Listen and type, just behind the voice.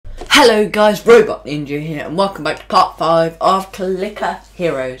Hello guys, Robot Ninja here and welcome back to part 5 of Clicker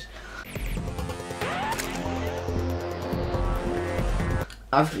Heroes.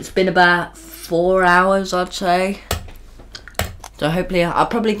 It's been about 4 hours I'd say. So hopefully, I'm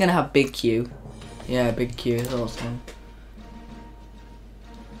probably going to have Big Q. Yeah, Big Q is awesome.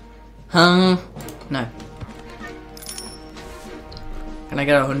 No. Can I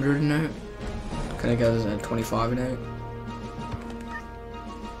get 100 note? Can I get a 25 note?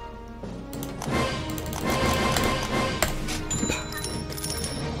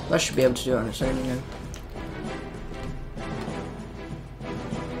 I should be able to do it on its own, you know.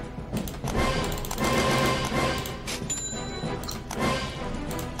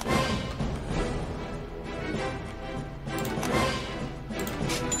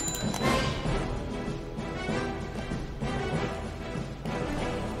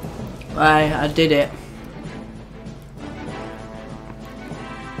 I did it.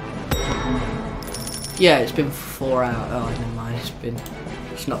 Yeah, it's been 4 hours. Oh, never mind.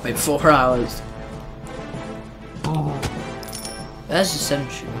 It's not been 4 hours. There's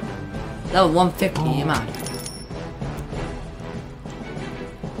Essential. Level 150, you mad?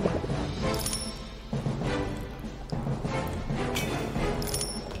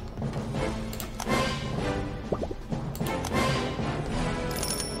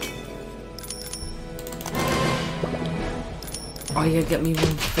 Oh, you get me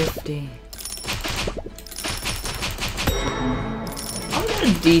 150. I'm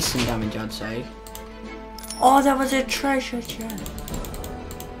doing decent damage, I'd say. Oh, that was a treasure chest.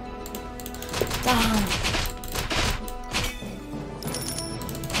 Damn.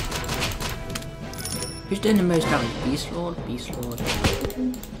 Who's doing the most damage? Beast Lord? Beast Lord.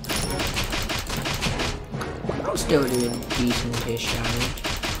 I'm still doing decent-ish damage.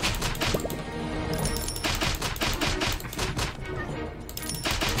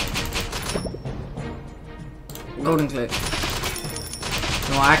 Golden click.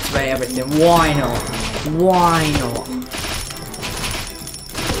 No, I activate everything. Why not? Why not?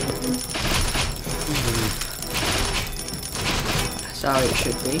 That's how it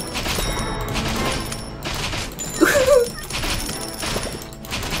should be.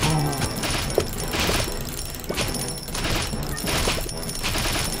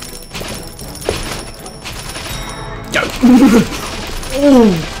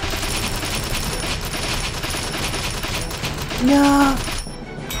 Oh. No!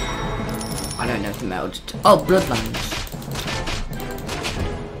 I don't know if it melted. Oh, Bloodlands.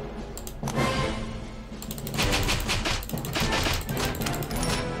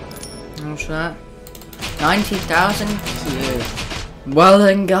 What's that? 90,000 Q. Well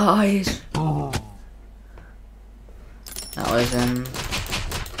then, guys. That was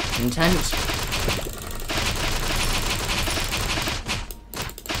intense.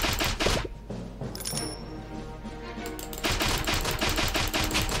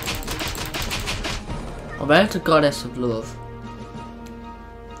 Where's the Goddess of Love?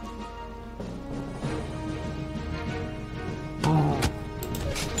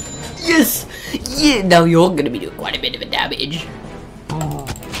 Yes! Yeah! Now you're gonna be doing quite a bit of damage.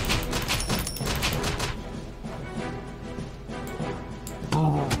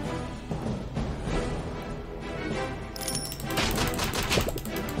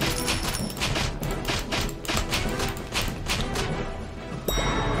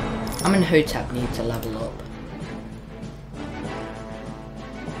 I'm in Hotep, need to level up.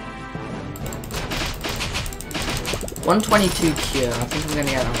 $122 cure. I think I'm gonna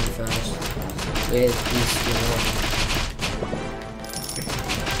get that one first. With Beast Lord.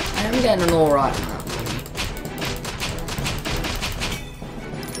 I am getting an alright amount, maybe.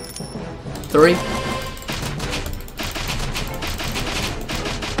 3.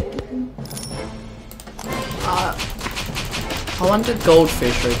 I want a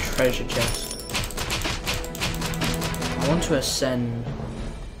goldfish or a treasure chest. I want to ascend.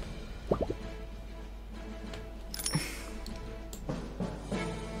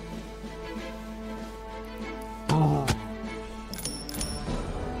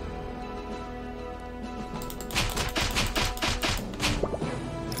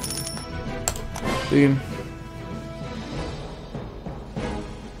 Boom.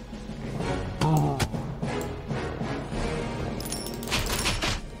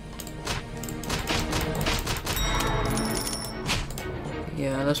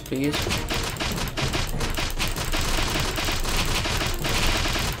 Yeah, let's please.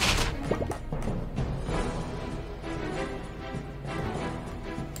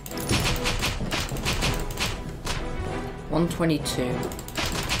 $122.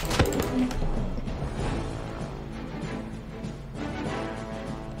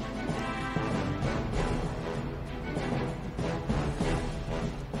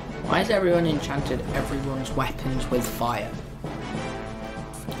 Why has everyone enchanted everyone's weapons with fire?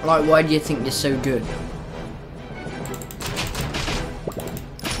 Like, why do you think they're so good?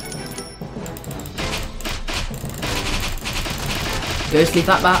 Ghostly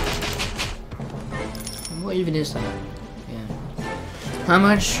Fat Bat. What even is that? Yeah. How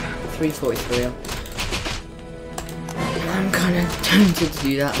much? 343. I'm kind of tempted to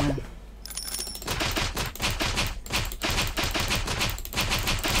do that one.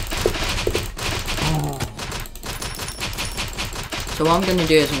 So what I'm going to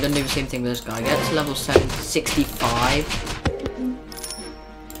do is I'm going to do the same thing with this guy. Get to level 65.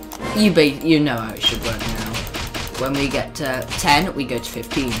 You know how it should work now. When we get to 10, we go to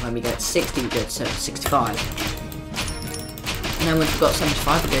 15. When we get to 60, we go to 65. And then once we've got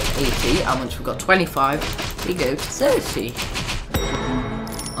 75, we go to 80. And once we've got 25, we go to 30.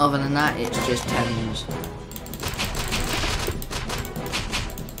 Other than that, it's just 10s.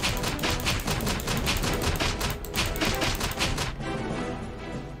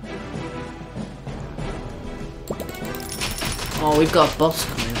 Oh, we've got a boss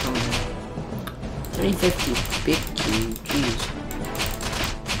coming from there. 350, big Q, jeez.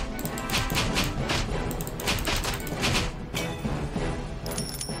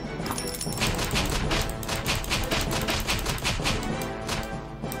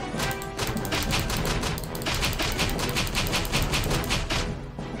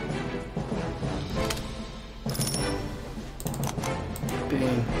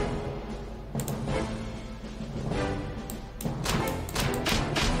 Boom.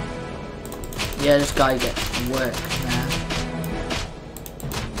 Yeah, this guy gets work now.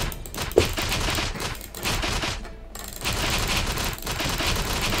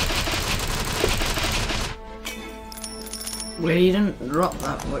 Well, he didn't drop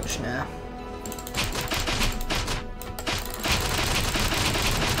that much now.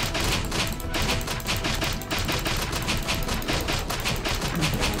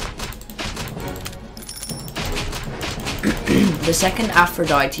 The second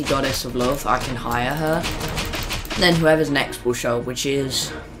Aphrodite, goddess of love, I can hire her. Then whoever's next will show up, which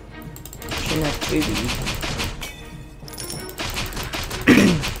is Shinatubi,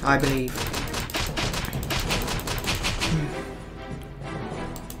 I believe.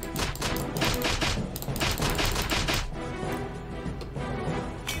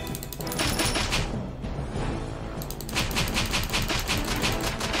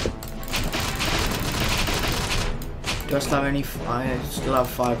 Do I still have any? I still have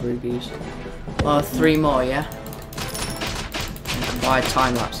 5 rubies. Oh, 3 more, yeah? I can buy a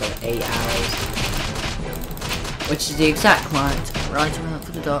time lapse of 8 hours. Which is the exact right amount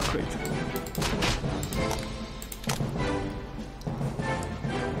for the Dark Ridge.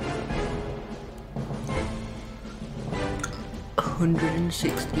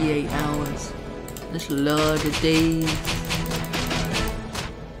 $168 hours. That's a lot of days.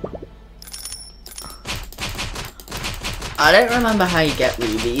 I don't remember how you get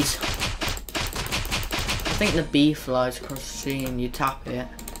rubies. I think the bee flies across the sea and you tap it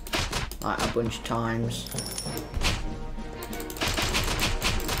like a bunch of times.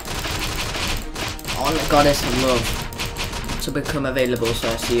 I want the Goddess of Love to become available, so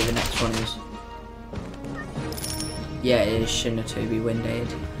I see who the next one is. Yeah, it is Shinatobi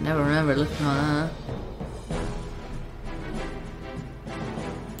Windade. I never remember looking at that.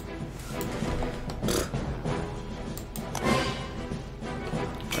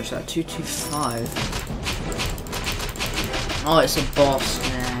 What's that? 225. Oh, it's a boss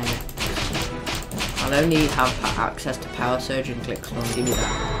now. I'll only have access to Power Surge and Click Storm. Give me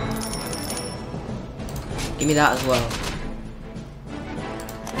that. Give me that as well.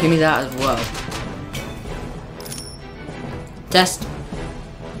 Give me that as well. Test.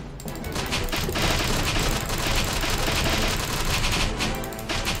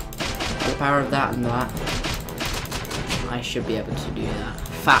 The power of that and that. I should be able to do that.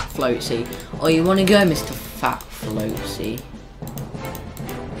 Fat Floatsy. Oh, you want to go, Mr. Fat Floatsy?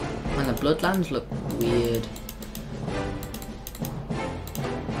 And the Bloodlands look weird.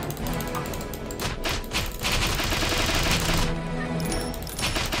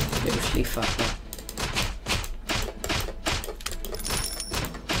 Literally fat.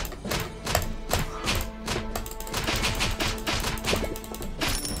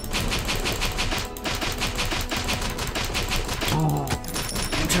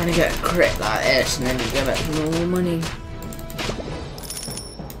 I'm trying to get a crit like this and then just get back to normal money.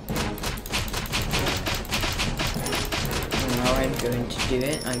 Now I'm going to do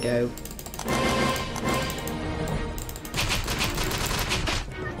it. I go.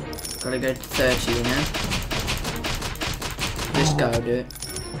 Gotta go to 30, you know? This guy will do it.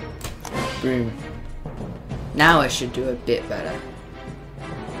 Boom. Now I should do a bit better.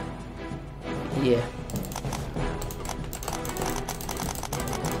 Yeah.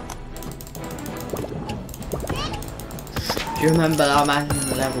 Do you remember I'm at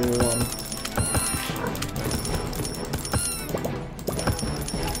level 1?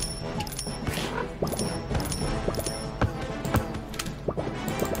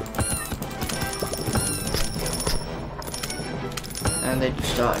 And they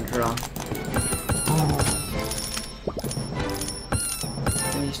just started dropping.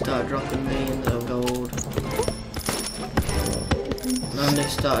 And they started dropping millions of gold. And they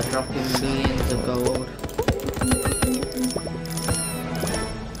started dropping billions of gold.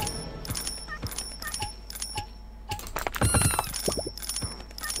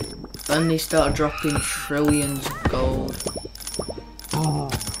 Then they start dropping trillions of gold.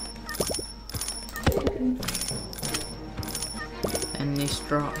 And they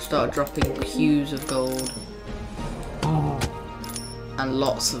start dropping queues of gold. And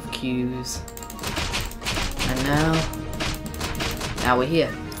lots of queues. And now we're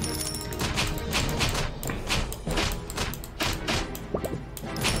here.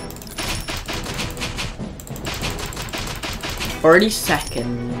 Already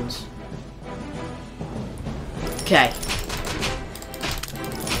seconds. Okay.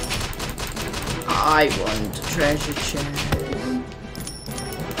 I want a treasure chest.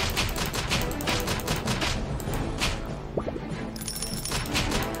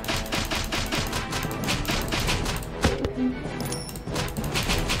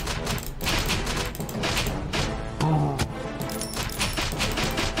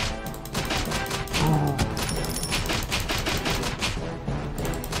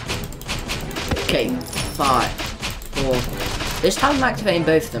 Okay, 5, 4. This time I'm activating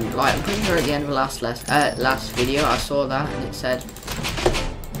both of them. Like, I'm pretty sure at the end of the last video I saw that and it said,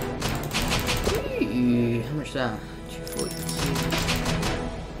 ooh, how much is that?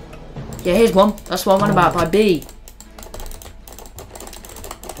 242. Yeah, here's one. That's what I'm on about by B.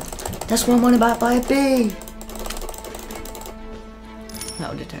 That's what I'm on about by a B.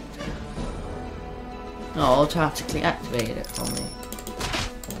 Metal detector. Oh, automatically activated it for me.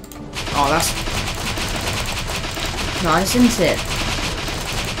 Oh, that's nice, isn't it?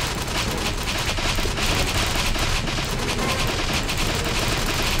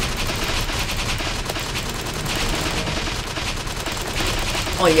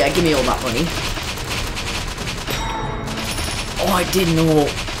 Oh yeah, give me all that money. Oh, I did not.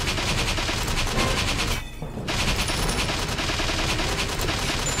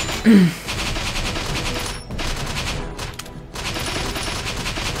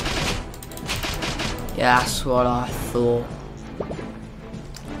 Yeah, that's what I thought.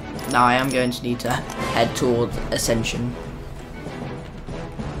 Now I am going to need to head towards Ascension.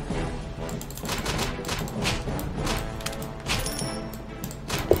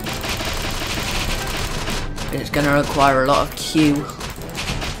 It's going to require a lot of Q.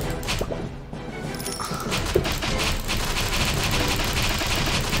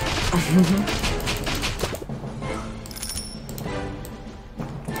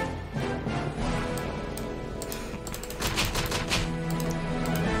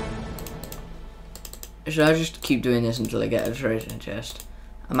 Should I just keep doing this until I get a treasure chest?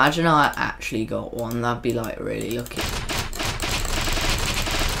 Imagine I actually got one, that'd be like really lucky.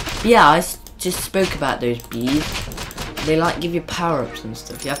 Yeah, I just spoke about those bees. They like give you power-ups and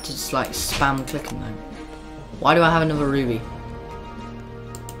stuff. You have to just like spam clicking them. Why do I have another ruby?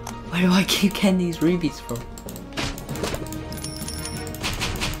 Where do I keep getting these rubies from?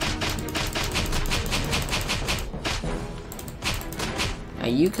 Now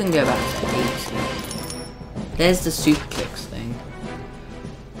you can go back to 80. There's the super clicks thing.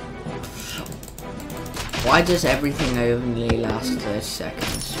 Why does everything only last 30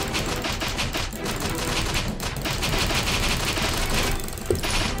 seconds?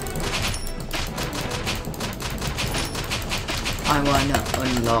 I wanna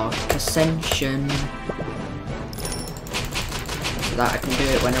unlock Ascension so that I can do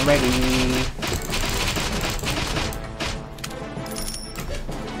it when I'm ready.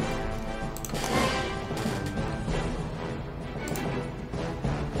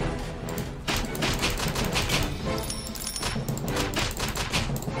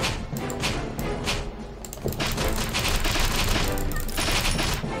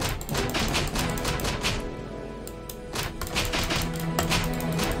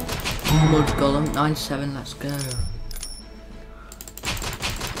 Mud Golem 97, let's go.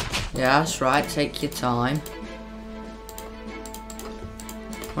 Yeah, that's right, take your time.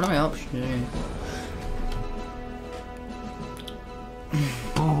 What are my options?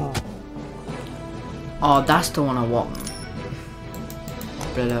 Oh, that's the one I want.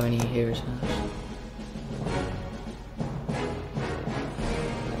 Below any heroes.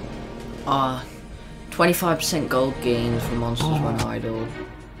 25% gold gains for monsters when idle.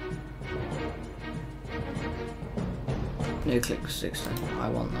 No click 16. I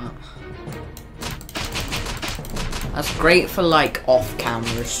want that. That's great for like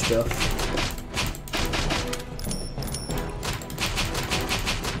off-camera stuff.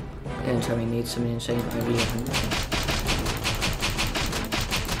 Don't tell me you need something insane idea.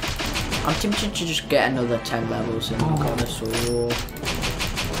 I'm tempted to just get another 10 levels in Connoisseur.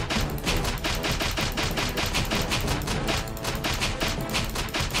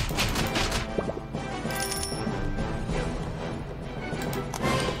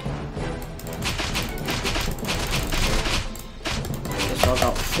 So I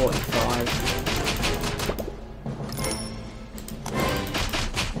got 45.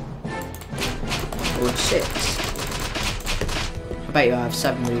 Or 6. I bet you I have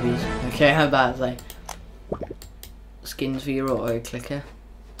 7 rubies. Okay, how about like skins for your auto clicker?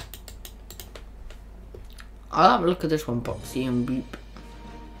 I'll have a look at this one, Boxy and Boop.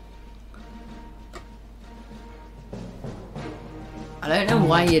 I don't know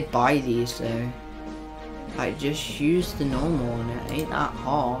why you'd buy these though. Like, just use the normal one, it ain't that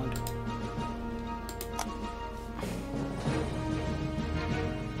hard.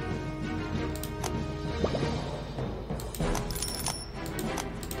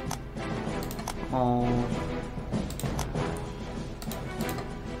 Oh.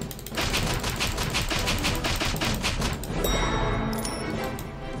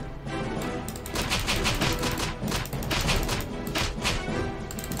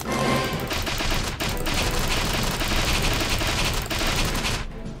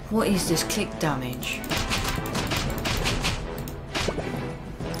 What is this click damage?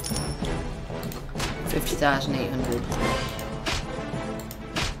 50,800.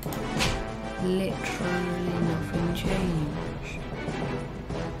 Literally nothing changed.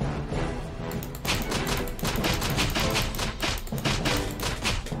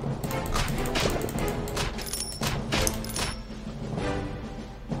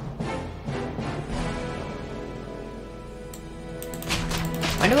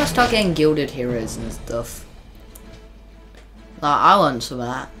 When do I start getting gilded heroes and stuff? Like, I want some of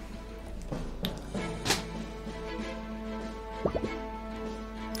that.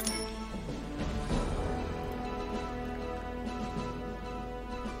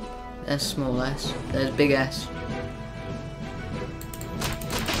 There's small S, there's big S.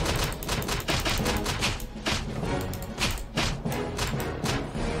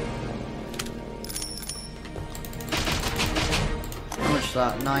 How much is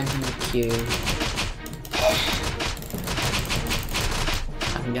that? 900Q.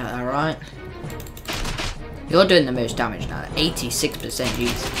 I can get that right. You're doing the most damage now, 86%,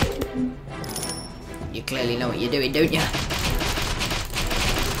 jeez. You clearly know what you're doing, don't you?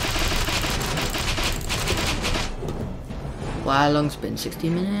 Well, how long's it been? 60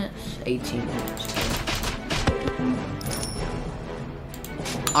 minutes? 18 minutes.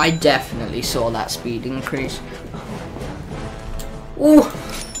 I definitely saw that speed increase. Ooh!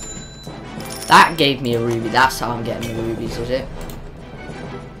 That gave me a ruby. That's how I'm getting the rubies, is it?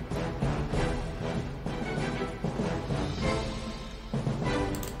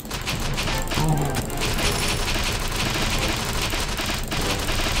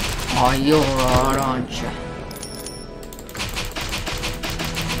 Oh, you're alright, aren't you?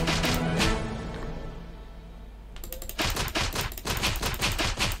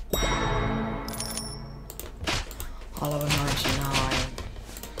 I'll have a 99.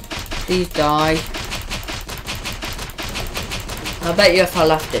 Please die. I bet you if I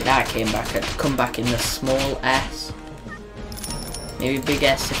left it that came back, I'd come back in the small S. Maybe big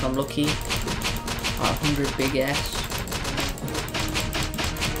S if I'm lucky. 100 big S.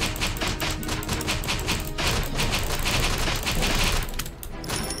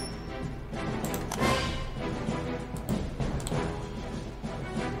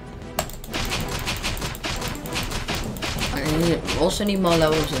 Also need more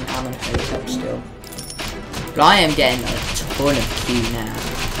levels in Amon Hotep still. But I am getting a ton of Q now.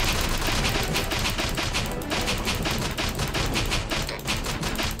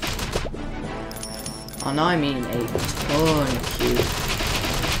 Oh no, I mean a ton of Q.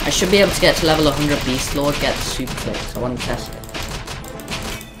 I should be able to get to level 100 Beast Lord, get the super clicks. I want to test it.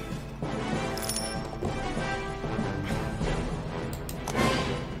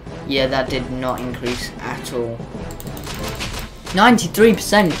 Yeah, that did not increase at all.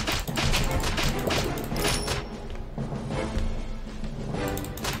 93%.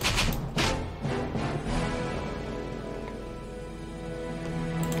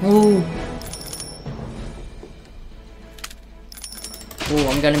 Oh,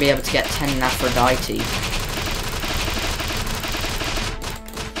 I'm going to be able to get 10 Aphrodite.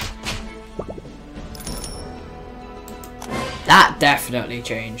 That definitely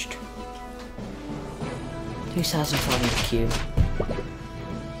changed. 2,500 Q.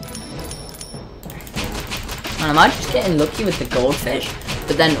 And I might just getting lucky with the goldfish,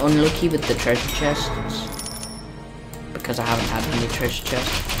 but then unlucky with the treasure chests. Because I haven't had any treasure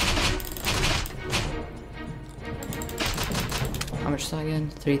chests. How much is that again?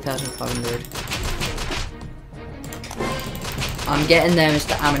 3,500. I'm getting there,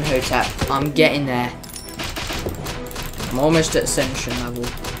 Mr. Amenhotep. I'm getting there. I'm almost at Ascension level.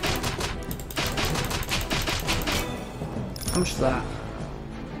 How much is that?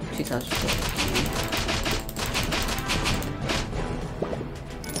 2,000.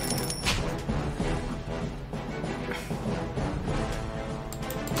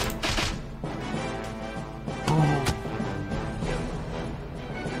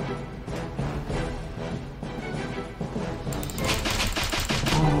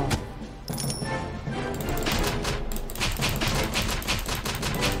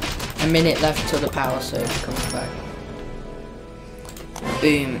 A minute left till the power surge comes back.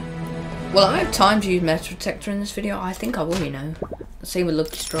 Boom. Well, I have time to use Metal Detector in this video. I think I will, you know. Same with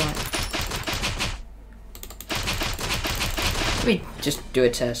Lucky Strike. Let me just do a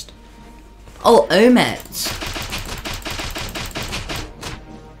test. Oh, Omets.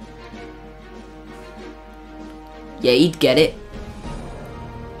 Yeah, he'd get it.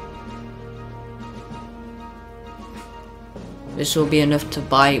 This will be enough to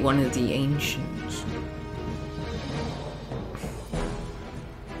buy one of the ancients.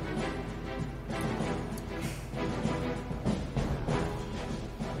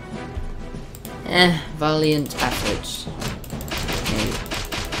 Valiant efforts. Maybe.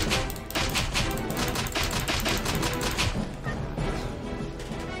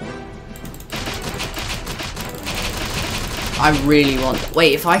 I really want.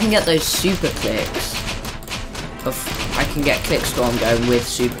 Wait, if I can get those super clicks, I can get Clickstorm going with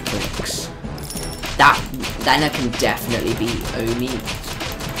super clicks. Then I can definitely beat Omi.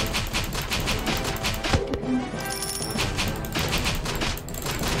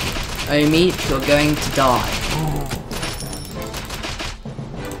 Omi, you're going to die.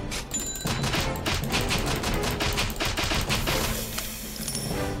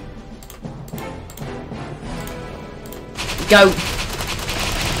 Go.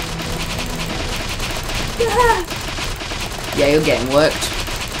 Yeah, you're getting worked.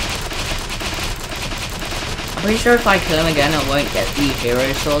 I'm pretty sure if I kill him again, I won't get the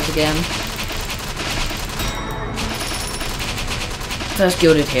hero swords again. First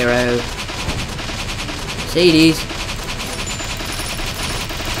gilded hero. Sadie's.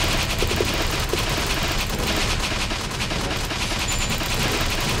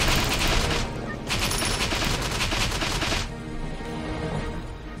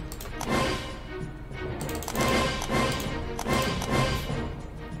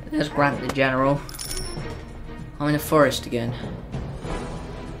 There's Grant the General. I'm in a forest again.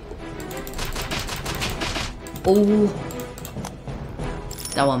 Oh,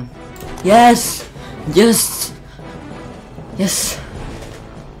 that one. Yes, yes, yes.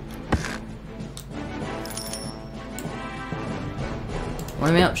 What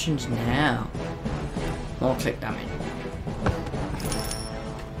are my options now? More click damage.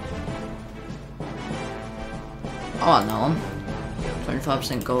 I want that one.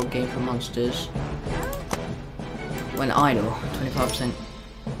 25% gold gain from monsters. When idle, 25%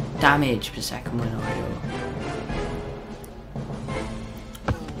 damage per second when idle.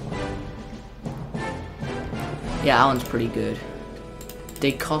 Yeah, that one's pretty good.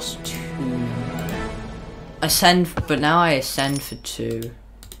 They cost 2. Ascend, but now I ascend for 2.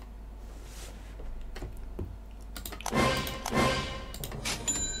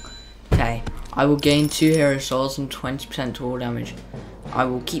 Okay, I will gain 2 hero souls and 20% to all damage. I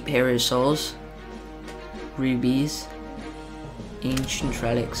will keep hero souls, rubies, ancient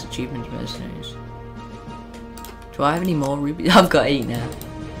relics, achievements, mercenaries. Do I have any more rubies? I've got 8 now.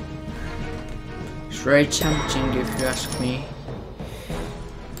 It's very tempting if you ask me.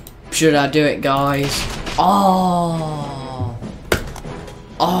 Should I do it, guys? Oh,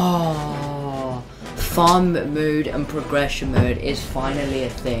 farm mode and progression mode is finally a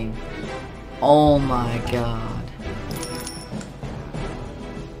thing. Oh my god.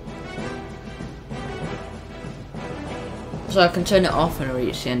 So I can turn it off when I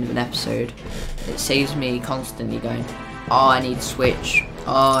reach the end of an episode. It saves me constantly going, oh, I need to switch.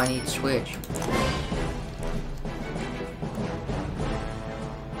 Oh, I need to switch.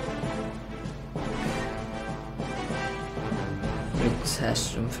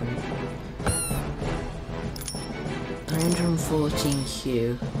 test something.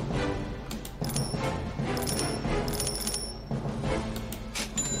 314Q.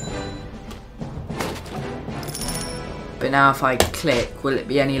 But now if I click, will it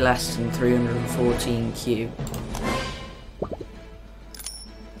be any less than 314Q?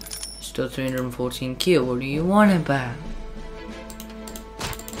 Still 314Q, what do you want about?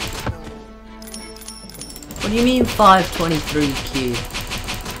 What do you mean 523Q?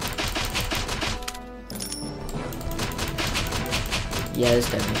 Yeah, this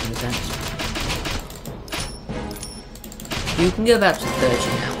don't make any sense. You can go back to 30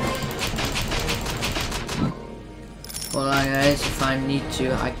 now. Well, anyways, if I need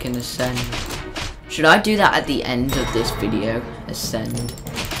to, I can ascend. Should I do that at the end of this video? Ascend.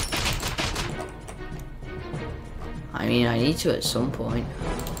 I mean, I need to at some point.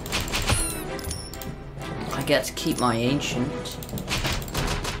 I get to keep my ancient.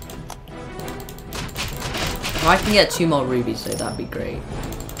 If I can get 2 more rubies though, that'd be great.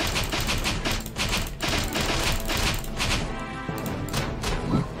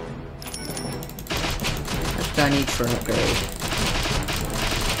 What do I need for an upgrade?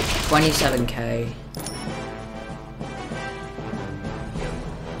 27k.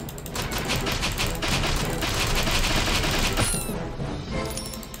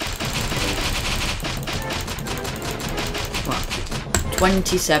 What?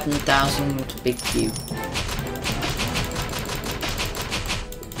 27,000 big Q.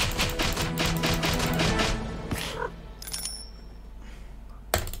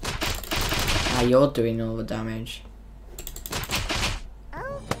 You're doing all the damage. How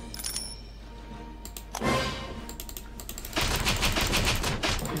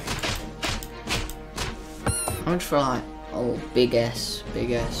much for like, oh, big S,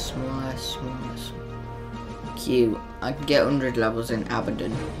 small S, small S. Q. I can get 100 levels in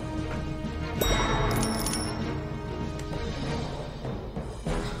Abaddon.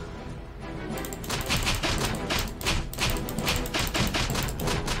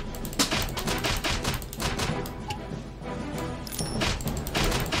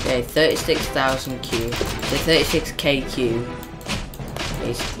 Okay, 36,000 Q. So 36k Q.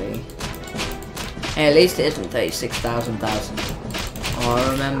 Basically. Hey, at least it isn't 36,000. Oh,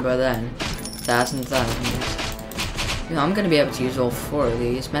 I remember then. Thousands. You know, I'm going to be able to use all 4 of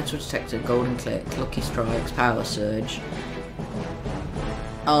these. Metal Detector, Golden Click, Lucky Strikes, Power Surge.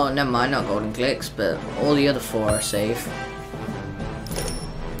 Oh, never mind, not Golden Clicks, but all the other 4 are safe.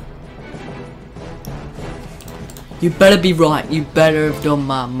 You better be right. You better have done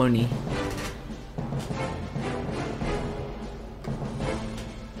my money.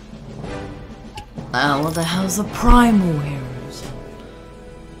 What the hell's the primal heroes?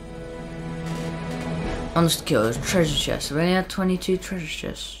 Honest kills, treasure chests. I've only had 22 treasure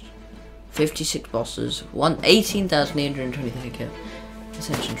chests. 56 bosses. 18,823 kills.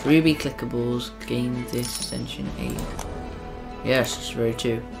 Ascensions. Ruby clickables. Gain this ascension 8. Yes, it's very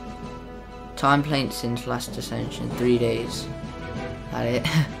true. Time played since last ascension, 3 days. That it.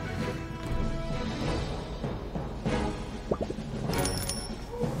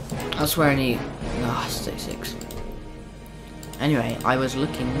 I swear I need. No, it's 36. Anyway, I was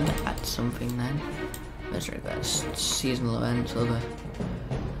looking at something then. Let's read that. Seasonal events, other.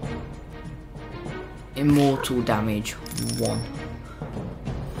 Immortal damage 1.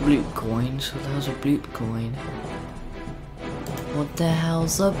 Bloop coin, so that was a bloop coin. What the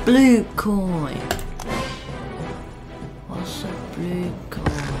hell's a bloop coin? What's a bloop coin?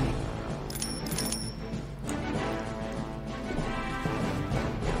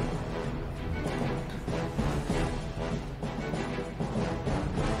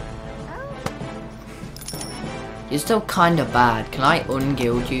 You're still kinda bad. Can I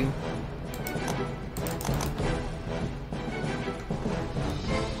unguild you?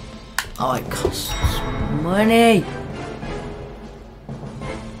 Oh, it costs money!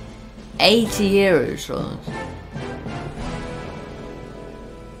 80 euros for this.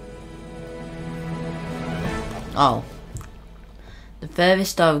 Oh. The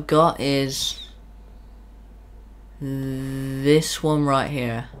furthest I've got is this one right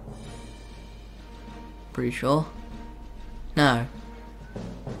here. Pretty sure. No.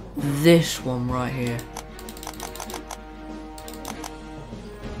 This one right here.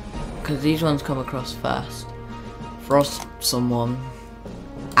 Because these ones come across fast. Frost someone.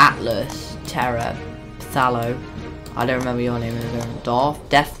 Atlas, Terra, Thalo. I don't remember your name.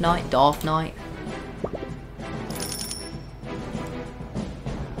 Death Knight? Darth Knight?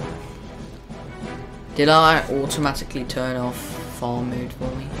 Did I automatically turn off farm mode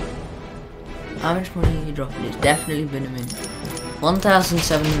for me? How much money are you dropping? It's definitely been a minute.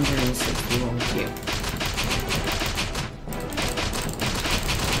 1761 Q.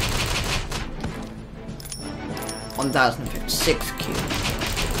 1056 Q.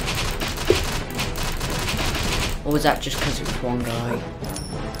 Or was that just because it was one guy?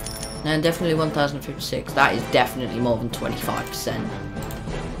 No, definitely 1056. That is definitely more than 25%.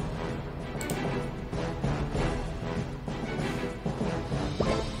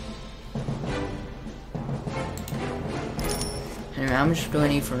 Anyway, how much do I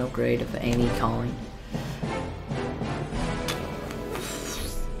need for an upgrade of any kind?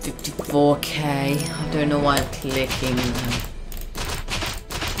 54k. I don't know why I'm clicking them.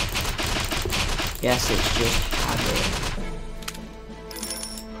 Yes, it's just habit.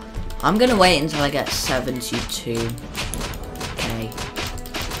 I'm gonna wait until I get 72k.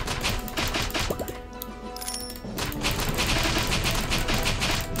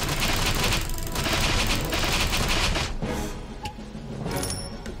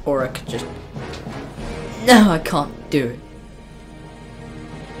 Or I could just... No, I can't do it.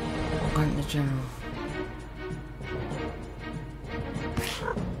 I'm the general.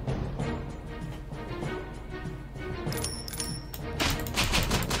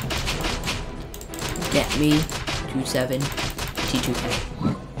 Get me to 72k.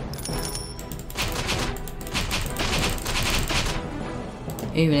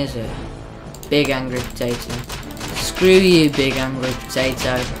 Even is it? Big angry potato. Screw you, big angry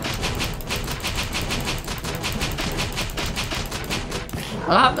potato.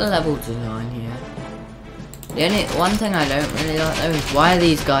 I like the level design here. The only one thing I don't really like though is why are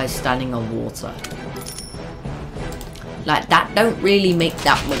these guys standing on water? Like, that don't really make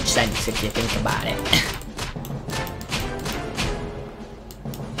that much sense if you think about it.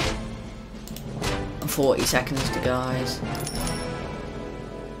 40 seconds to guys.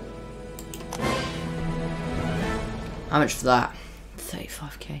 How much for that?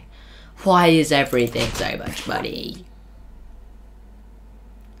 35k. Why is everything so much money?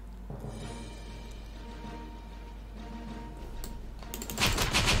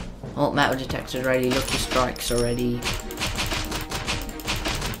 Oh, metal detectors already. Lucky strikes already.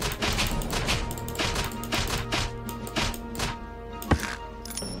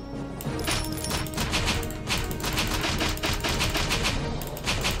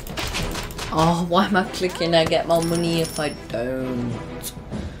 Oh, why am I clicking? I get more money if I don't.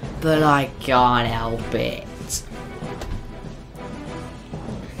 But I can't help it.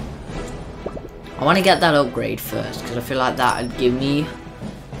 I want to get that upgrade first, because I feel like that would give me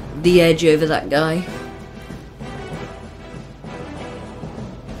the edge over that guy.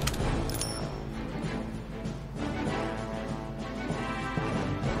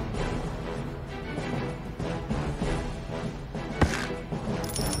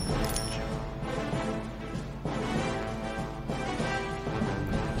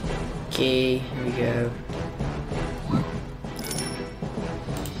 Okay, here we go.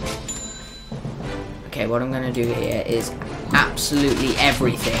 Okay, what I'm gonna do here is absolutely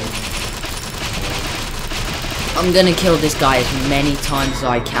everything. I'm gonna kill this guy as many times as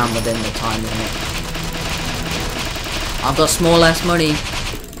I can within the time limit. I've got small ass money.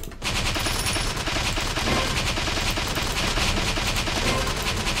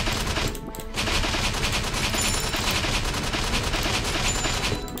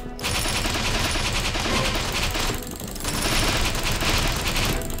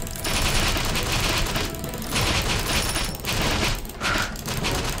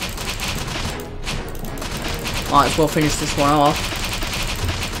 Might as well finish this one off.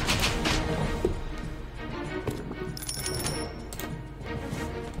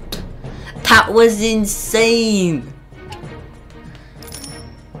 That was insane!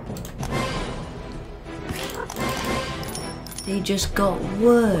 They just got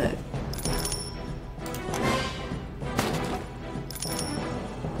work.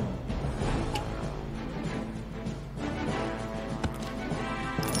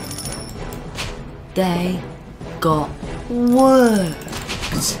 They got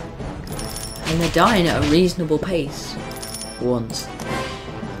worked. And they're dying at a reasonable pace. Once.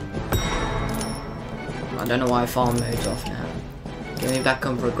 I don't know why farm mode's off now. Get me back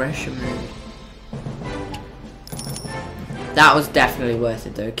on progression mode. That was definitely worth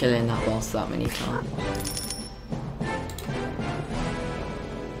it though, killing that boss that many times.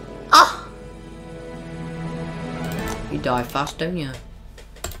 Ah! You die fast, don't you?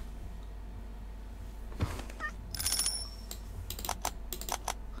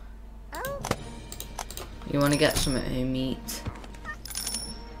 You want to get some meat?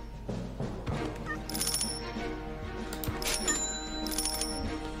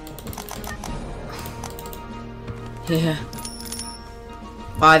 Yeah.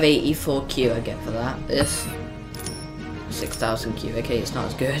 584 Q I get for that. This 6,000 Q. Okay, it's not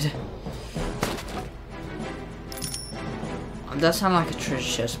as good. It does sound like a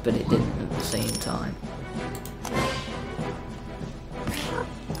treasure chest, but it didn't at the same time.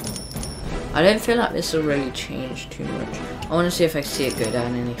 I don't feel like this will really change too much. I want to see if I see it go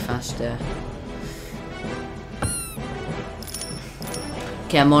down any faster.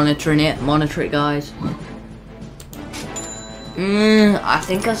 Okay, I'm monitoring it. Monitor it, guys. I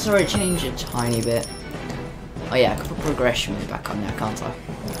think I saw it change a tiny bit. Oh yeah, I can put progression mode back on there, can't I?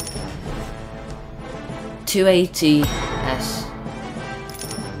 280 S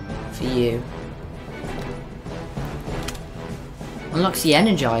for you. Unlocks the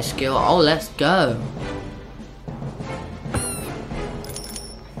energize skill. Oh, let's go.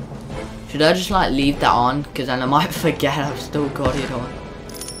 Should I just like leave that on? Because then I might forget I've still got it on.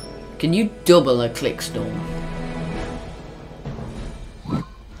 Can you double a click storm?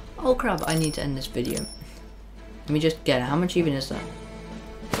 Oh crap, I need to end this video. Let me just get it. How much even is that?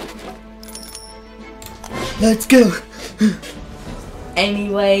 Let's go!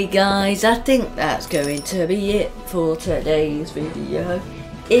 Anyway guys, I think that's going to be it for today's video.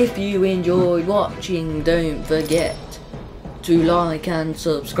 If you enjoyed watching, don't forget to like and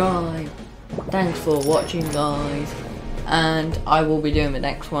subscribe. Thanks for watching guys, and I will be doing the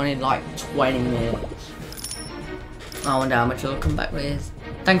next one in like 20 minutes. I wonder how much I'll come back with.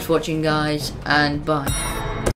 Thanks for watching guys, and bye.